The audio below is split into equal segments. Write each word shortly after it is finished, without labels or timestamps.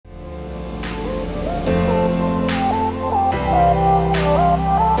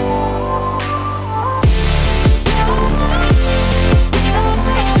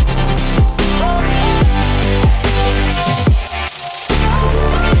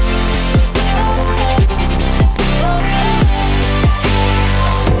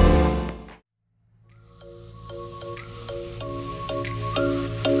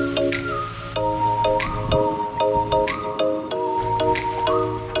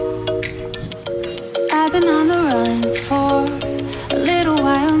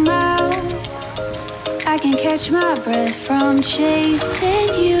catch my breath from chasing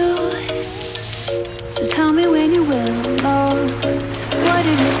you. So tell me when you will know what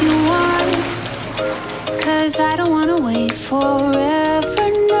it is you want, 'cause I don't wanna wait forever,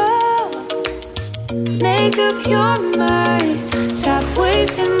 no. Make up your mind, stop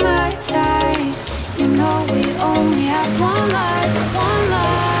wasting my time. You know we only have one life, one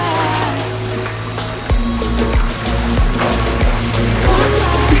life. One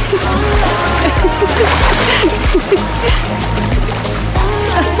life, one life. One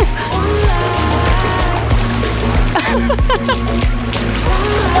life, one life.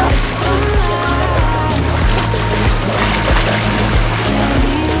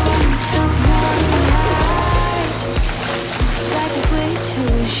 Life is way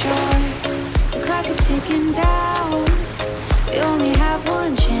too short. The clock is ticking down. We only have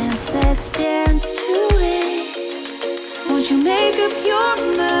one chance, let's dance to it. Won't you make up your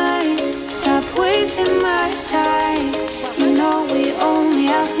mind? Stop wasting my time. You know we only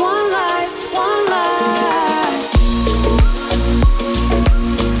have one life, one life.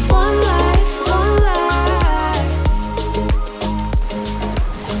 One life, one life.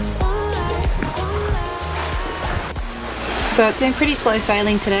 One life, one life. So it's been pretty slow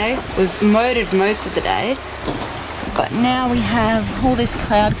sailing today. We've motored most of the day, but now we have all this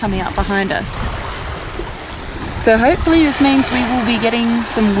cloud coming up behind us. So hopefully this means we will be getting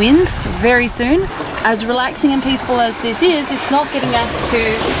some wind very soon. As relaxing and peaceful as this is, it's not getting us to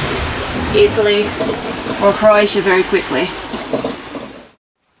Italy or Croatia very quickly.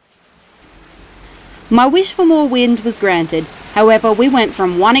 My wish for more wind was granted. However, we went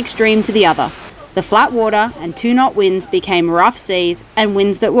from one extreme to the other. The flat water and 2-knot winds became rough seas and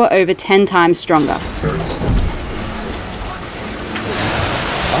winds that were over 10 times stronger.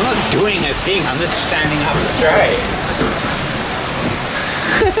 I'm not doing a thing, I'm just standing up straight.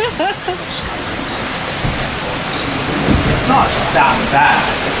 It's not that bad.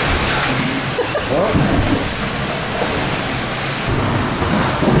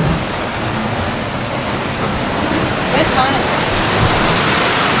 Where's Simon?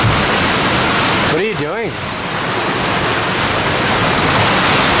 What are you doing?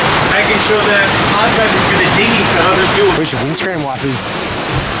 Making sure that hard drive is going to dinghy so other fuel. Where's your windscreen wipers?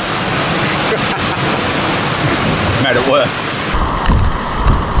 Made it worse.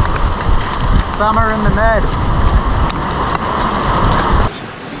 Summer in the med.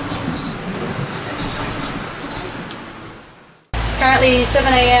 It's currently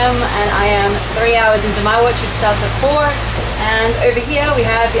 7 AM and I am 3 hours into my watch, which starts at 4. And over here we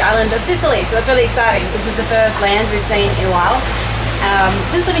have the island of Sicily, so that's really exciting. This is the first land we've seen in a while.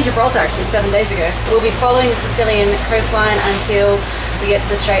 Since leaving Gibraltar actually 7 days ago. We'll be following the Sicilian coastline until we get to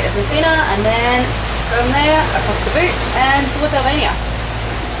the Strait of Messina, and then from there across the boot and towards Albania.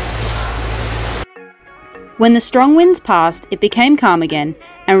 When the strong winds passed, it became calm again,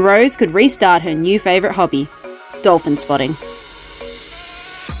 and Rose could restart her new favourite hobby, dolphin spotting.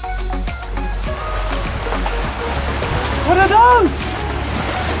 What are those?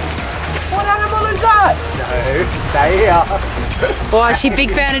 What animal is that? No, stay here. Oh, is she a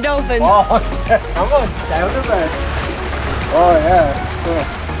big fan of dolphins? Oh, come on, stay on the boat. Oh yeah. Cool.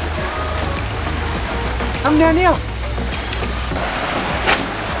 Come down here.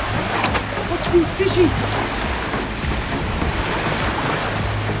 Watch these fishies.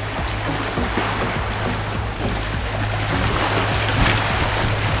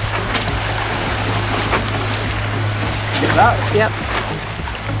 Get that? Yep.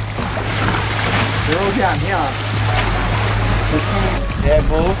 They're all down here.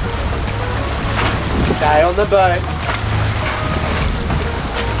 Careful. Stay on the boat.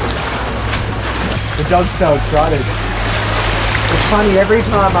 The dog's so excited. It's funny, every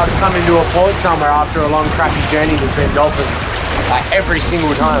time I've come into a port somewhere after a long crappy journey, there's been dolphins. Like every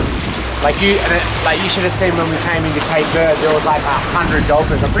single time. Like you should have seen when we came into Cape Verde, there was like 100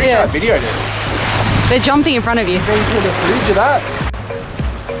 dolphins. I'm pretty sure I videoed it. They're jumping in front of you. Can you see the footage of that?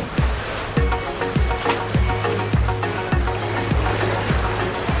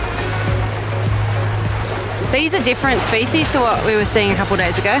 These are different species to what we were seeing a couple of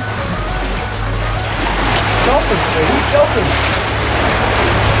days ago. Dolphins, baby, dolphins.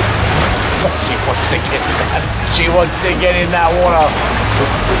 She wants to get in that. She wants to get in that water.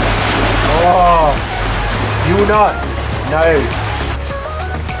 Oh, you will not. No.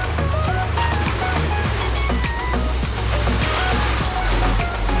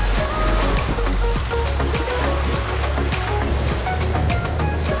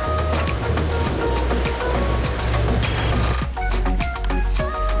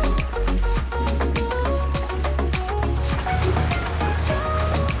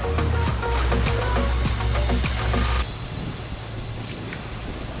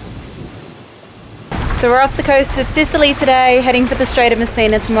 So we're off the coast of Sicily today, heading for the Strait of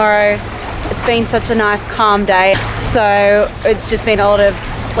Messina tomorrow. It's been such a nice calm day, so it's just been a lot of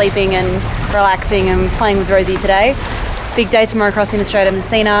sleeping and relaxing and playing with Rosie today. Big day tomorrow crossing the Strait of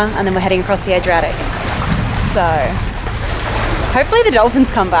Messina, and then we're heading across the Adriatic. So hopefully the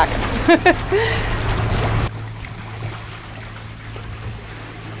dolphins come back.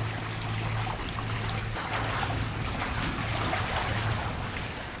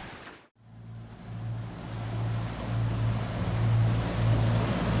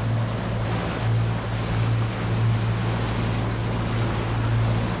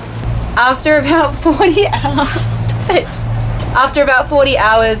 After about 40 hours, stop it. After about 40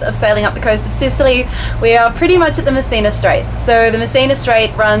 hours of sailing up the coast of Sicily, we are pretty much at the Messina Strait. So the Messina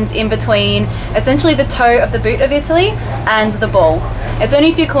Strait runs in between essentially the toe of the boot of Italy and the ball. It's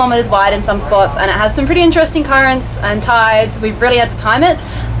only a few kilometers wide in some spots, and it has some pretty interesting currents and tides. We've really had to time it,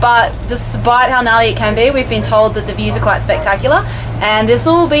 but despite how gnarly it can be, we've been told that the views are quite spectacular, and this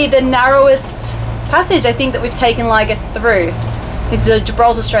will be the narrowest passage I think that we've taken lager through. Because the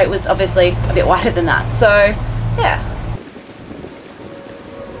Gibraltar Strait was obviously a bit wider than that, so yeah.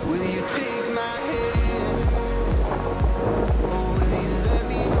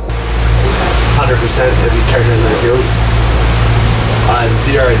 100% heavy treasure in those hills. I have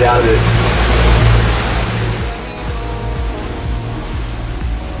zero doubt of it.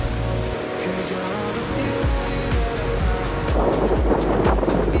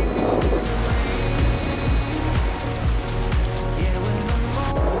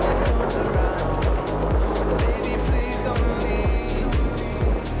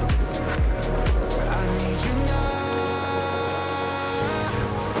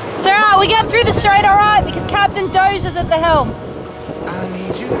 We get through the strait alright because Captain Doge is at the helm.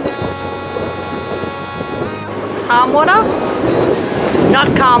 Calm water?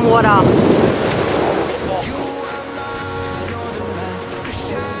 Not calm water.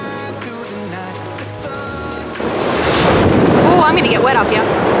 Oh, I'm gonna get wet up here.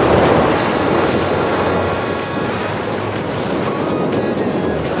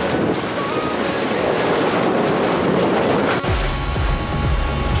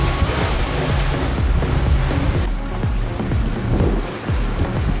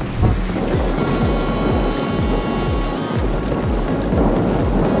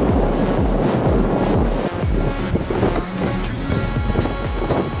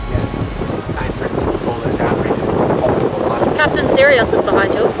 Captain Sirius is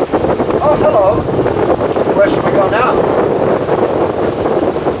behind you. Oh, hello. Where should we go now?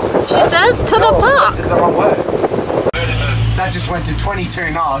 She says to the park. This is the wrong way. That just went to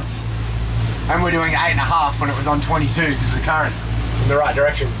 22 knots, and we're doing 8.5 when it was on 22 because of the current in the right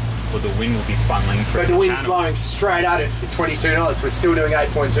direction. Well, the wind will be funneling through. But the wind's blowing straight at us at 22 knots. We're still doing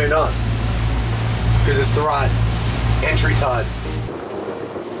 8.2 knots because it's the right entry tide.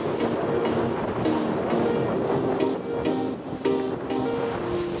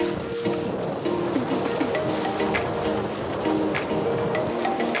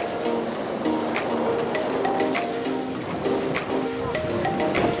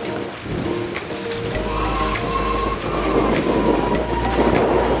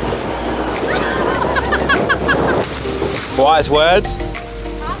 Wise words?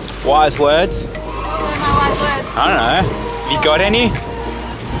 Huh? Wise words? What were my wise words? I don't know. Have you got any?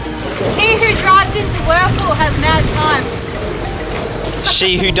 He who drives into Whirlpool has mad time.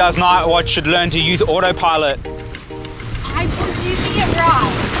 She who does night watch should learn to use autopilot. I was using it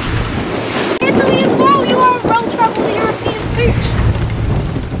right. Italy as well, you won't roll trouble the European pooch.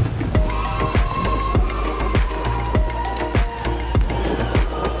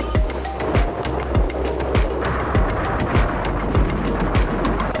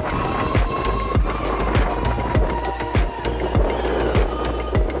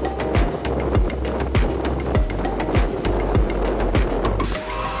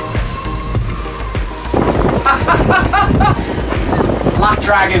 Luck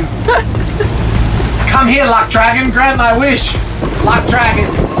Dragon. Come here, Luck Dragon. Grant my wish. Luck Dragon.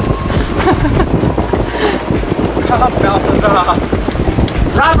 Come, Balthazar.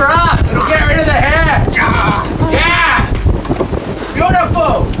 Rub her up. It'll get rid of the hair. Yeah.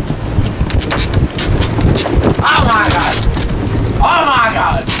 Beautiful. Oh my God. Oh my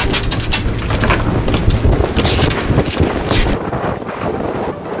God.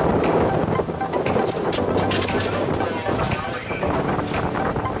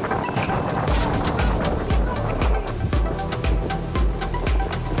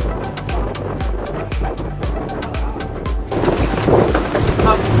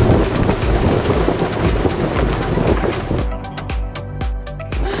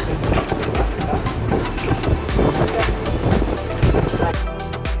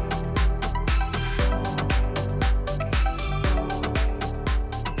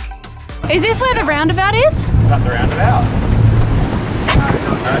 Is this where the roundabout is? Is that the roundabout? No.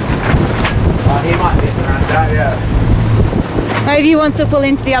 Oh, he might be at the roundabout, yeah. Maybe he wants to pull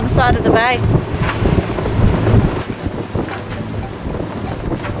into the other side of the bay.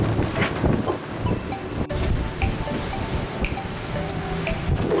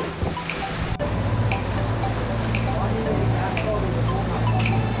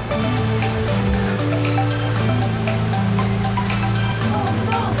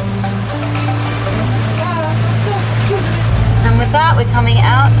 And with that, we're coming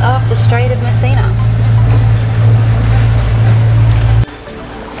out of the Strait of Messina.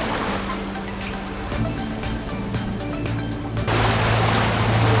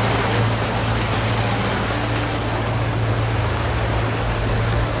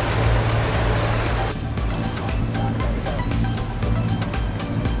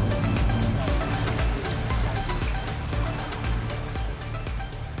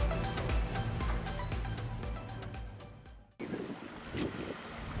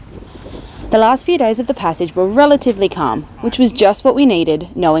 The last few days of the passage were relatively calm, which was just what we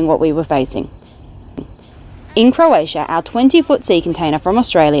needed, knowing what we were facing. In Croatia, our 20-foot sea container from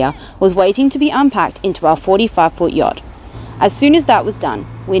Australia was waiting to be unpacked into our 45-foot yacht. As soon as that was done,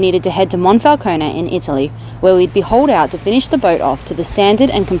 we needed to head to Monfalcone in Italy, where we'd be hauled out to finish the boat off to the standard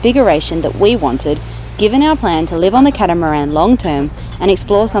and configuration that we wanted, given our plan to live on the Catamaran long term and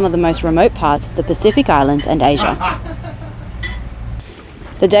explore some of the most remote parts of the Pacific Islands and Asia.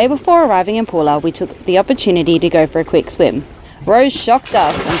 The day before arriving in Pula, we took the opportunity to go for a quick swim. Rose shocked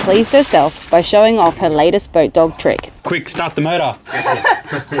us and pleased herself by showing off her latest boat dog trick. Quick, start the motor.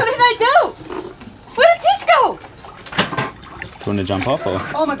 What did I do? Where did Tish go? Do you want to jump off or?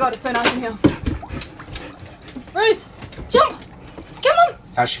 Oh my god, it's so nice in here. Rose, jump! Come on!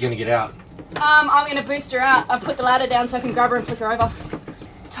 How's she gonna get out? I'm gonna boost her out. I put the ladder down so I can grab her and flick her over.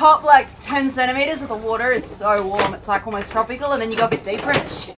 Top like 10 centimeters of the water is so warm, it's like almost tropical, and then you go a bit deeper and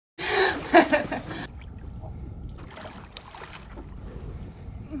it's shit.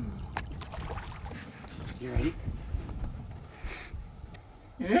 You ready?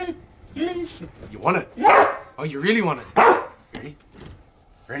 You want it? Oh, you really want it? Ready?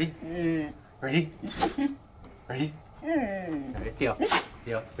 Ready? Ready? Ready? Ready? Deal.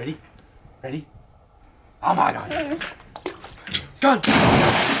 Deal. Ready? Ready? Oh my god. Go on.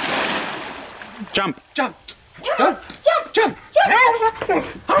 Jump. Jump. Go on. Jump. Jump. Jump.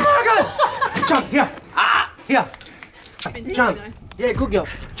 Oh my god. Jump. Here. Ah. Here. Jump. Yeah, good girl.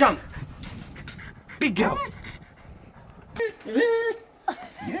 Jump. Big girl.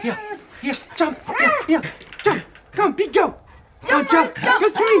 Here. Here. Jump. Here. Here. Jump. Come on, big girl. Go on, jump. Go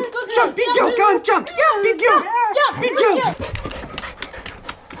swimming. Jump, big girl. Go on, jump. Big girl. Jump! Big girl.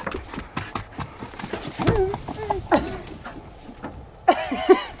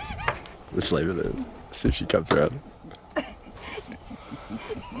 Let's leave it there. See if she comes around.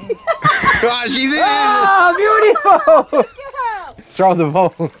 Oh, she's in! Oh, beautiful! Throw the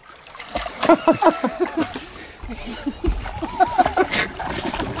ball.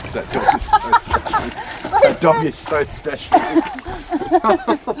 That dog is so special. That dog is so special.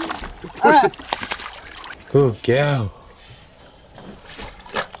 Push it. Good girl.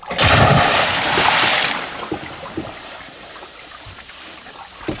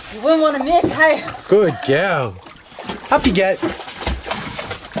 You wouldn't want to miss, hey? Good girl. Up you get.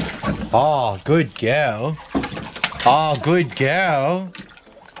 Oh, good girl. Oh, good girl.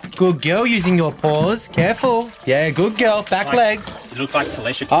 Good girl using your paws. Careful. Yeah, good girl. Back legs. You look like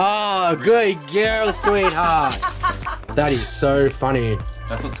Talesha. Oh, good girl, sweetheart. That is so funny.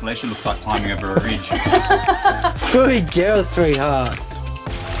 That's what Talesha looks like climbing over a ridge. Good girl, sweetheart.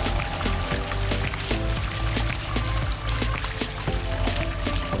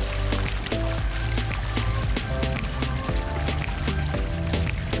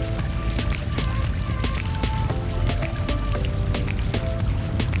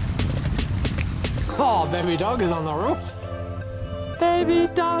 Oh, baby dog is on the roof. Baby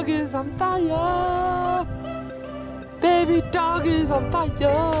dog is on fire. Baby dog is on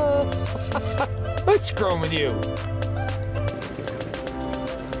fire. What's wrong with you?